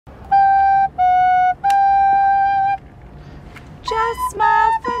a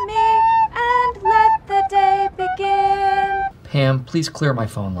smile for me and let the day begin. Pam, please clear my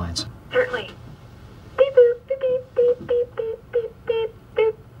phone lines. Certainly. Beep, boop, beep, beep, beep, beep, beep, beep, beep,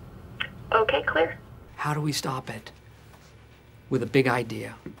 beep. Okay, clear. How do we stop it? With a big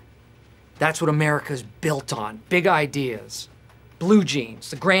idea. That's what America's built on. Big ideas. Blue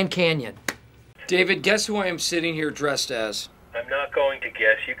jeans, the Grand Canyon. David, guess who I am sitting here dressed as? I'm not going to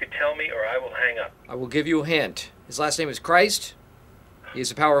guess. You could tell me or I will hang up. I will give you a hint. His last name is Christ. He has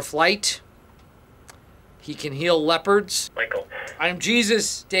the power of flight. He can heal leopards. Michael. I am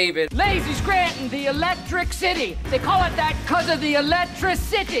Jesus, David. Lazy Scranton, the electric city. They call it that because of the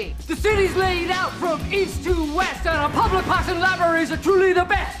electricity. The city's laid out from east to west, and a public passing libraries are truly the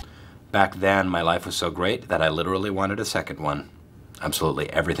best. Back then, my life was so great that I literally wanted a second one. Absolutely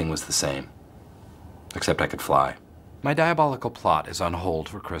everything was the same. Except I could fly. My diabolical plot is on hold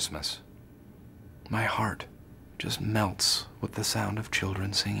for Christmas. My heart just melts with the sound of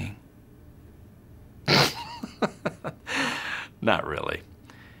children singing. Not really.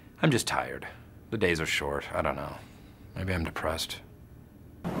 I'm just tired. The days are short. I don't know. Maybe I'm depressed.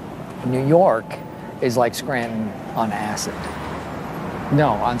 New York is like Scranton on acid. No,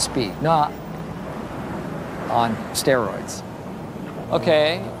 on speed. No, on steroids.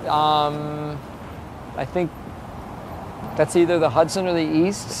 Okay, I think that's either the Hudson or the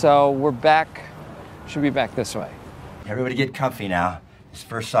East, so we're back, should be back this way. Everybody get comfy now. This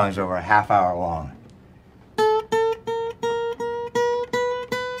first song's over a half hour long.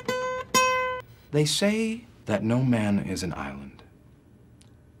 They say that no man is an island.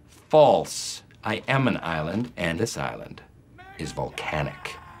 False. I am an island, and this island is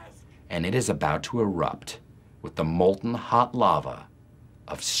volcanic. And it is about to erupt with the molten hot lava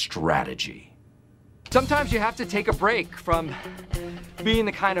of strategy. Sometimes you have to take a break from being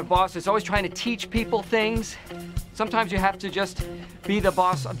the kind of boss that's always trying to teach people things. Sometimes you have to just be the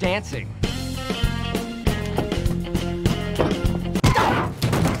boss of dancing.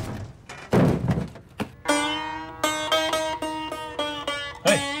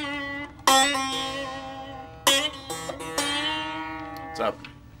 What's up?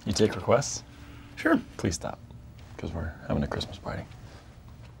 You take requests? Sure. Please stop, because we're having a Christmas party.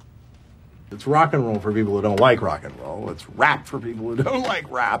 It's rock and roll for people who don't like rock and roll. It's rap for people who don't like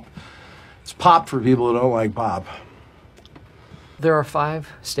rap. It's pop for people who don't like pop. There are 5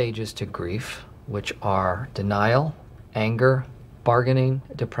 stages to grief, which are denial, anger, bargaining,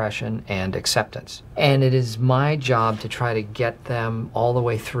 depression, and acceptance. And it is my job to try to get them all the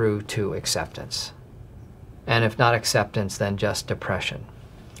way through to acceptance. And if not acceptance, then just depression.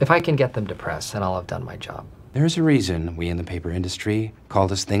 If I can get them depressed, then I'll have done my job. There's a reason we in the paper industry call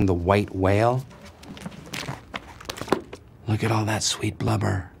this thing the white whale. Look at all that sweet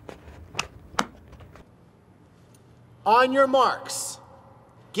blubber. On your marks,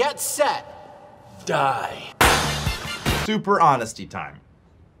 get set, die. Super honesty time.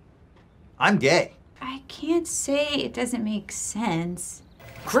 I'm gay. I can't say it doesn't make sense.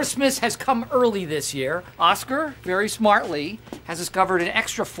 Christmas has come early this year. Oscar, very smartly, has discovered an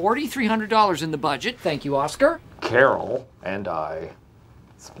extra $4,300 in the budget. Thank you, Oscar. Carol and I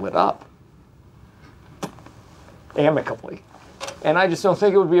split up. Amicably. And I just don't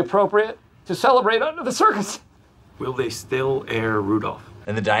think it would be appropriate to celebrate under the circus. Will they still air Rudolph?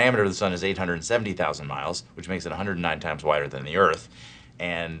 And the diameter of the sun is 870,000 miles, which makes it 109 times wider than the Earth,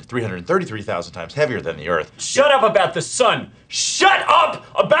 and 333,000 times heavier than the Earth. Shut up about the sun! Shut up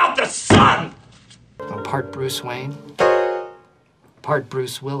about the sun! I'm part Bruce Wayne, part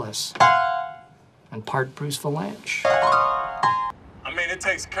Bruce Willis, and part Bruce Valanche. I mean, it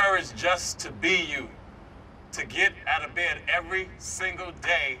takes courage just to be you. To get out of bed every single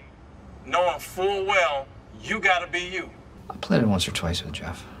day, knowing full well you gotta be you. I played it once or twice with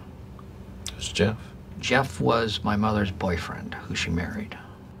Jeff. Who's Jeff? Jeff was my mother's boyfriend, who she married.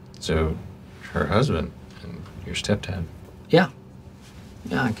 So, her husband and your stepdad. Yeah.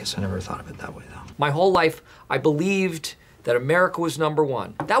 Yeah, I guess I never thought of it that way, though. My whole life, I believed that America was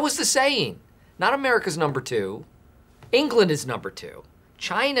 #1. That was the saying. Not America's #2. England is #2.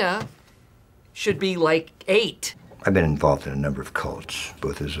 China should be like 8. I've been involved in a number of cults,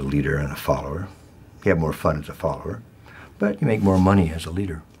 both as a leader and a follower. You have more fun as a follower, but you make more money as a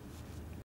leader.